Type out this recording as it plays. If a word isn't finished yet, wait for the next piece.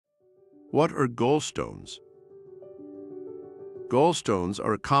What are gallstones? Gallstones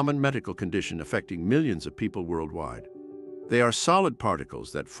are a common medical condition affecting millions of people worldwide. They are solid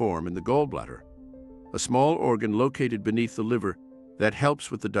particles that form in the gallbladder, a small organ located beneath the liver that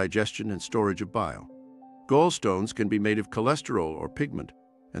helps with the digestion and storage of bile. Gallstones can be made of cholesterol or pigment,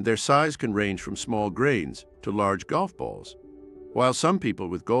 and their size can range from small grains to large golf balls. While some people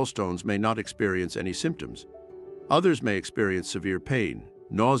with gallstones may not experience any symptoms, others may experience severe pain,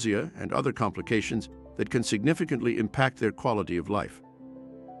 nausea, and other complications that can significantly impact their quality of life.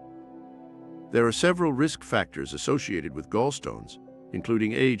 There are several risk factors associated with gallstones,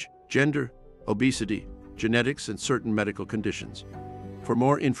 including age, gender, obesity, genetics, and certain medical conditions. For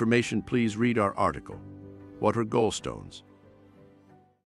more information, please read our article, What are Gallstones?